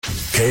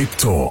Cape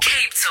Talk.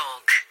 Cape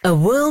Talk. A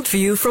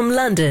worldview from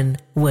London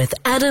with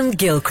Adam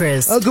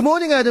Gilchrist. Good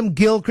morning, Adam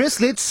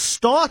Gilchrist. Let's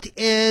start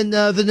in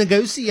the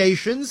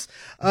negotiations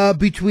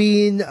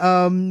between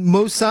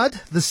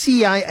Mossad, the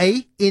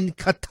CIA in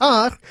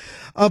Qatar,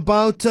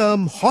 about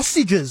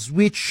hostages,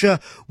 which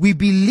we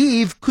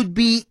believe could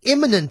be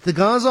imminent. The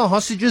Gaza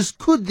hostages,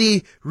 could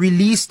the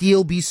release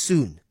deal be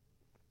soon?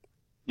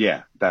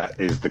 Yeah,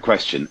 that is the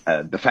question.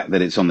 The fact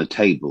that it's on the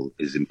table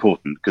is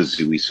important because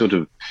we sort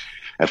of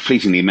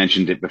fleetingly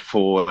mentioned it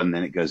before, and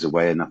then it goes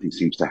away and nothing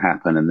seems to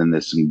happen. And then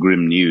there's some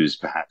grim news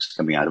perhaps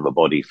coming out of a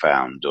body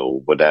found or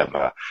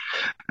whatever.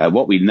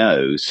 What we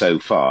know so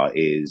far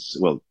is,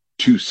 well,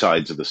 two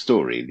sides of the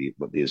story,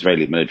 what the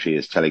Israeli military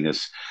is telling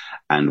us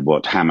and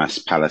what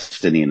Hamas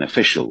Palestinian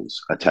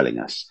officials are telling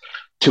us.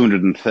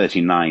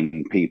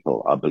 239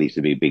 people are believed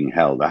to be being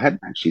held. I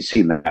hadn't actually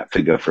seen that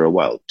figure for a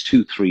while,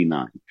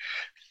 239.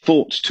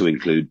 Thought to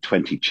include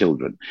 20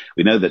 children.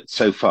 We know that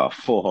so far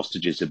 4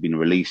 hostages have been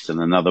released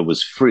and another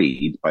was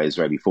freed by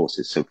Israeli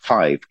forces. So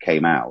 5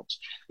 came out,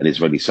 an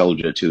Israeli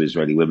soldier, 2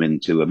 Israeli women,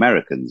 2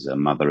 Americans, a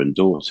mother and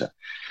daughter.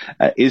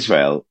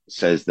 Israel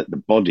says that the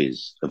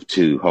bodies of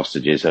 2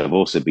 hostages have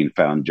also been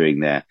found during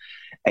their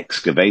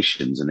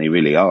excavations, and they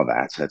really are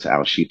that, at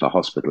Al-Shifa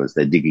hospital as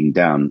they're digging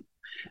down,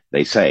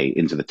 they say,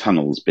 into the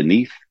tunnels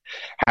beneath.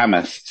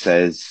 Hamas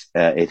says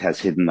it has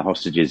hidden the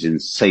hostages in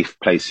safe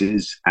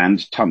places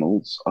and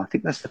tunnels. I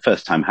think that's the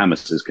first time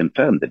Hamas has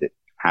confirmed that it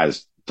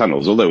has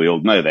tunnels, although we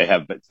all know they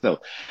have, but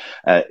still.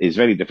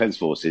 Israeli Defense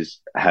Forces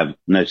have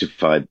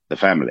notified the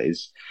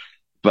families,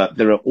 but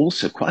there are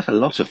also quite a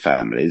lot of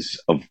families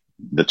of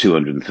the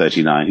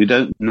 239 who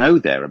don't know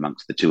they're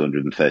amongst the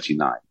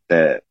 239.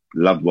 Their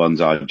loved ones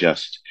are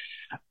just,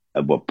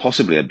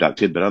 possibly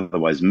abducted, but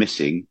otherwise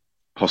missing,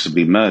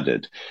 possibly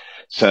murdered.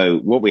 So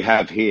what we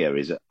have here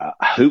is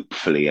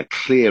hopefully a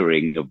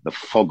clearing of the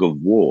fog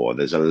of war.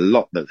 There's a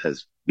lot that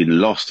has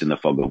been lost in the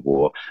fog of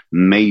war.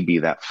 Maybe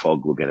that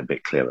fog will get a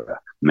bit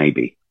clearer.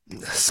 Maybe.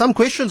 Some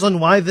questions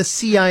on why the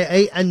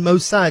CIA and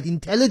Mossad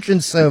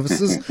intelligence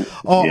services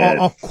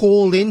are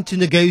called in to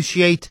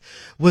negotiate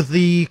with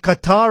the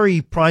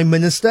Qatari Prime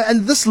Minister.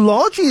 And this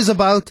largely is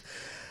about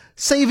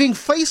saving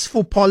face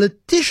for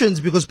politicians,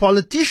 because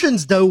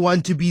politicians don't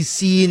want to be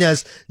seen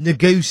as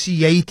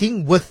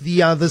negotiating with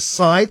the other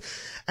side.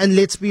 And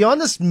let's be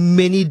honest,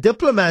 many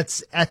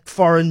diplomats at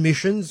foreign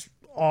missions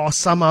are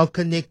somehow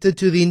connected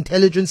to the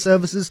intelligence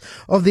services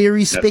of their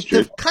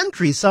respective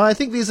countries. So I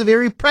think there's a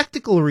very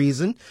practical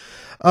reason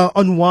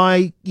on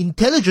why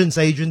intelligence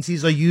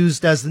agencies are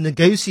used as the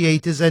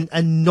negotiators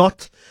and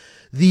not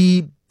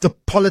the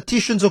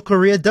politicians or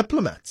career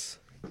diplomats.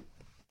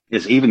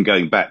 It's even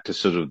going back to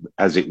sort of,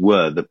 as it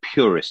were, the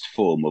purest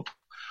form of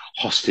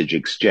hostage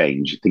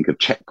exchange. Think of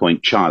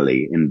Checkpoint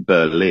Charlie in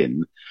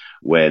Berlin,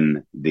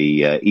 when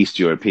the East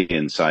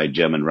European side,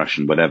 German,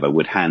 Russian, whatever,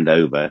 would hand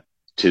over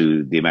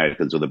to the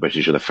Americans or the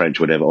British or the French,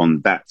 whatever,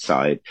 on that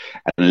side.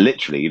 And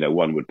literally,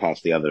 one would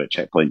pass the other at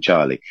Checkpoint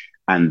Charlie.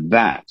 And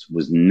that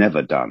was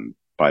never done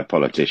by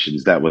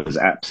politicians. That was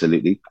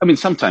absolutely,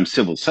 sometimes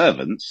civil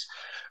servants,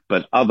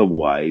 but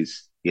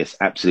otherwise, yes,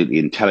 absolutely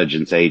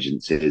intelligence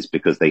agencies,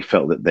 because they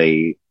felt that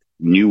they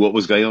knew what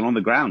was going on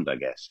the ground, I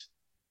guess.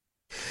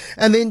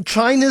 And then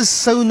China's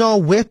sonar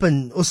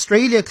weapon.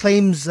 Australia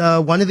claims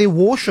one of their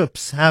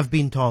warships have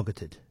been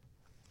targeted.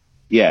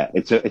 Yeah,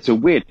 it's a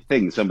weird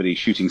thing, somebody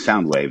shooting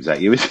sound waves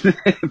at you, isn't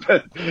it?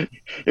 But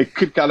it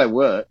could kind of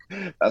work.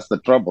 That's the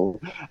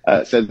trouble.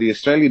 So the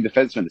Australian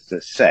Defence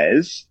Minister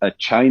says a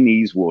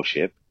Chinese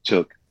warship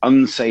took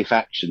unsafe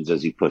actions,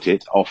 as he put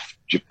it, off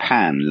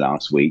Japan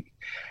last week,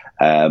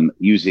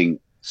 using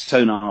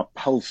sonar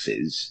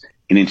pulses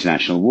in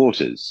international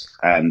waters,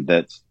 and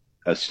that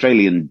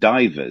Australian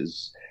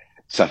divers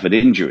suffered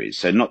injuries.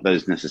 So not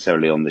those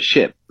necessarily on the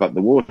ship, but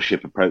the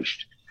warship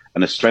approached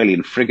an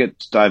Australian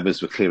frigate.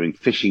 Divers were clearing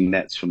fishing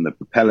nets from the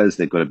propellers.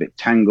 They got a bit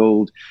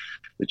tangled.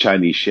 The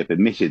Chinese ship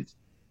emitted,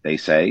 they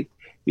say,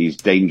 these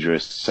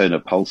dangerous sonar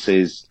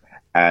pulses,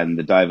 and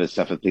the divers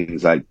suffered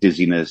things like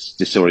dizziness,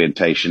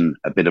 disorientation,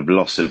 a bit of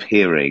loss of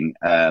hearing.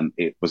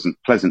 It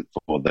wasn't pleasant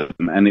for them,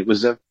 and it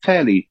was a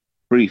fairly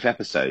brief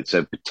episode,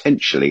 so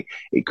potentially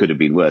it could have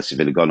been worse if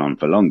it had gone on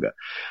for longer.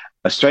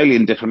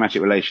 Australian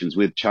diplomatic relations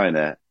with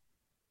China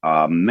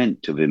are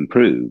meant to have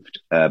improved.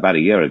 About a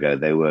year ago,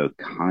 they were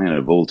kind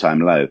of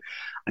all-time low.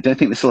 I don't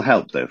think this will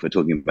help, though, if we're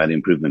talking about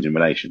improvement in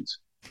relations.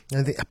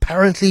 And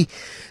apparently,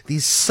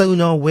 these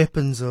sonar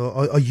weapons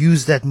are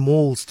used at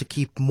malls to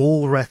keep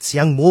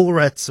young mole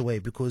rats away,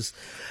 because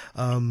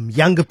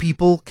younger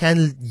people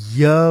can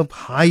hear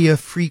higher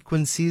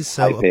frequencies.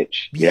 So, high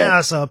pitch.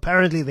 So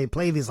apparently they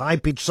play these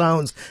high-pitched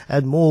sounds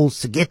at malls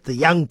to get the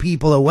young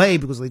people away,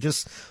 because they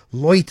just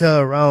loiter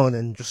around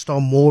and just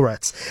are mole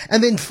rats.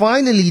 And then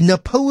finally,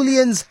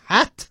 Napoleon's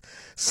hat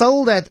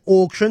sold at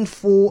auction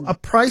for a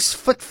price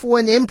fit for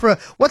an emperor.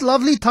 What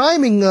lovely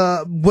timing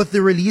with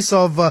the release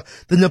of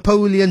the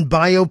Napoleon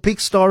biopic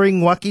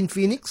starring Joaquin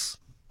Phoenix.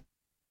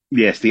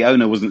 Yes, the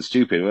owner wasn't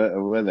stupid,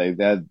 were they?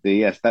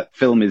 Yes, that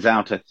film is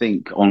out, I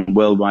think, on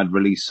worldwide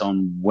release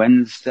on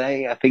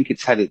Wednesday. I think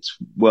it's had its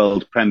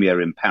world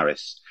premiere in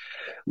Paris,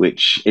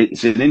 which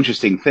it's an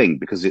interesting thing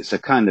because it's a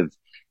kind of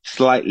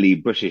slightly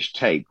British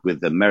take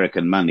with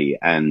American money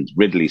and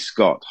Ridley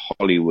Scott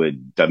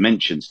Hollywood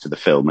dimensions to the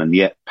film, and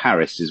yet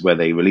Paris is where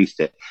they released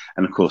it.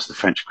 And of course, the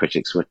French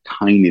critics were a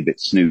tiny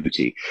bit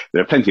snooty.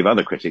 There are plenty of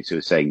other critics who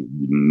are saying,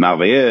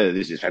 "Merveilleux,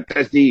 this is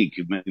fantastic,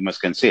 you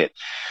must go and see it."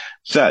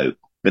 So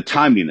the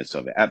timeliness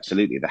of it,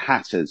 absolutely. The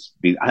hat has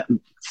been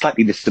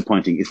slightly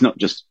disappointing. It's not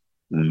just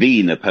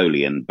the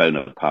Napoleon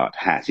Bonaparte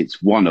hat.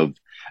 It's one of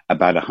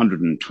about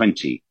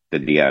 120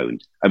 that he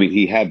owned. I mean,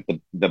 he had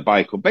the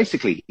bike, or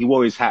basically he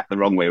wore his hat the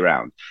wrong way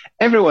around.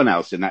 Everyone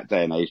else in that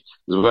day and age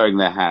was wearing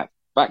their hat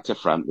back to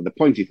front with a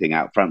pointy thing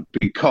out front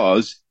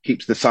because it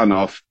keeps the sun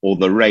off or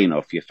the rain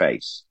off your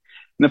face.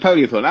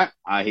 Napoleon thought,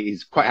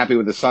 he's quite happy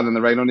with the sun and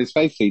the rain on his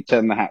face, so he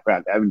turned the hat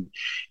round. I mean,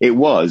 it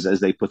was, as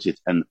they put it,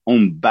 an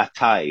en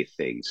bataille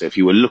thing. So if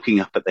you were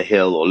looking up at the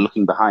hill or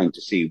looking behind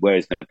to see where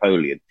is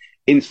Napoleon,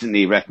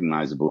 instantly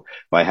recognizable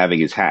by having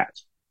his hat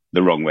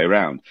the wrong way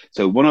round.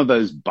 So one of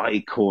those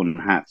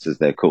bicorn hats, as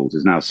they're called,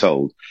 is now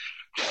sold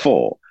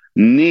for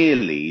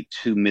nearly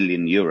 2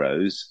 million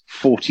euros,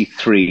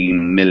 43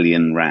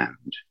 million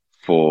rand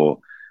for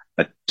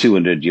a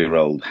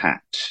 200-year-old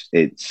hat.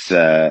 It's,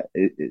 I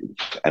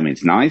mean,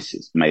 it's nice.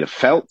 It's made of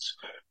felt,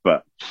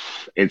 but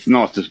it's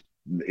not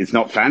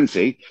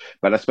fancy,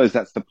 but I suppose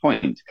that's the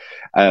point.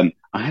 I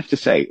have to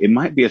say, it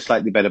might be a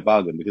slightly better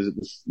bargain because it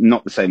was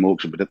not the same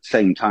auction, but at the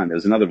same time, there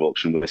was another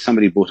auction where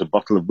somebody bought a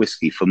bottle of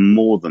whiskey for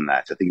more than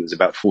that. I think it was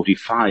about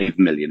 45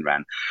 million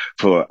rand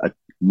for a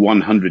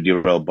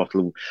 100-year-old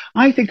bottle of,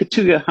 I think a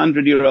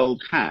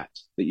 200-year-old hat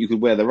that you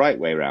could wear the right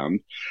way around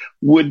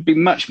would be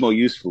much more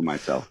useful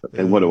myself. But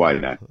then what do I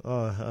know?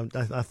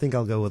 I think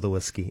I'll go with the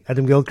whiskey.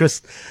 Adam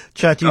Gilchrist,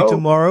 chat to you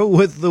tomorrow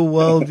with the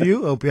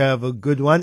Worldview. Hope you have a good one.